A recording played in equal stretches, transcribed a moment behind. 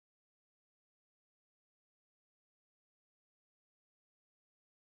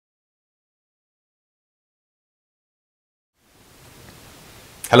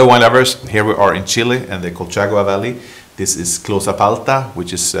Hello wine lovers, here we are in Chile and the Colchagua Valley. This is Clos Apalta,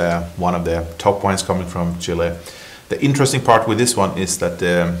 which is one of the top wines coming from Chile. The interesting part with this one is that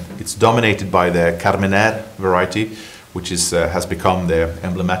it's dominated by the Carmener variety, which has become the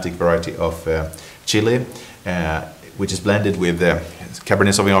emblematic variety of Chile, which is blended with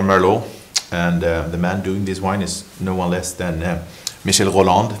Cabernet Sauvignon Merlot. And the man doing this wine is no one less than Michel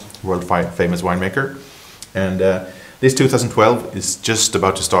Rolland, world famous winemaker. And this 2012 is just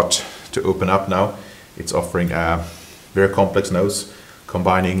about to start to open up now. It's offering a very complex nose,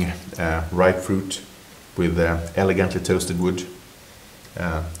 combining ripe fruit with elegantly toasted wood,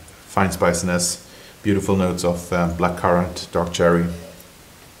 fine spiciness, beautiful notes of black currant, dark cherry.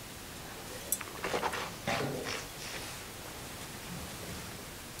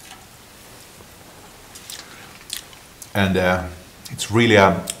 And it's really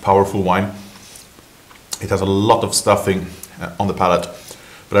a powerful wine. It has a lot of stuffing on the palate,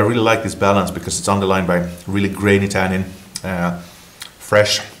 but I really like this balance because it's underlined by really grainy tannin,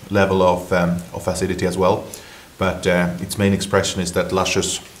 fresh level of acidity as well, but its main expression is that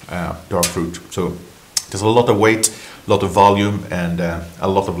luscious dark fruit. So there's a lot of weight, a lot of volume, and a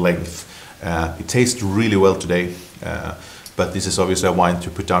lot of length. It tastes really well today, but this is obviously a wine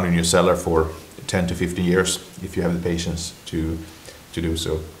to put down in your cellar for 10 to 15 years if you have the patience to do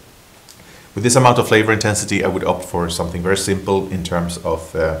so. With this amount of flavor intensity, I would opt for something very simple in terms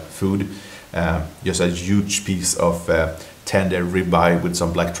of food. Just a huge piece of tender ribeye with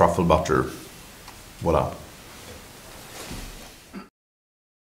some black truffle butter. Voila.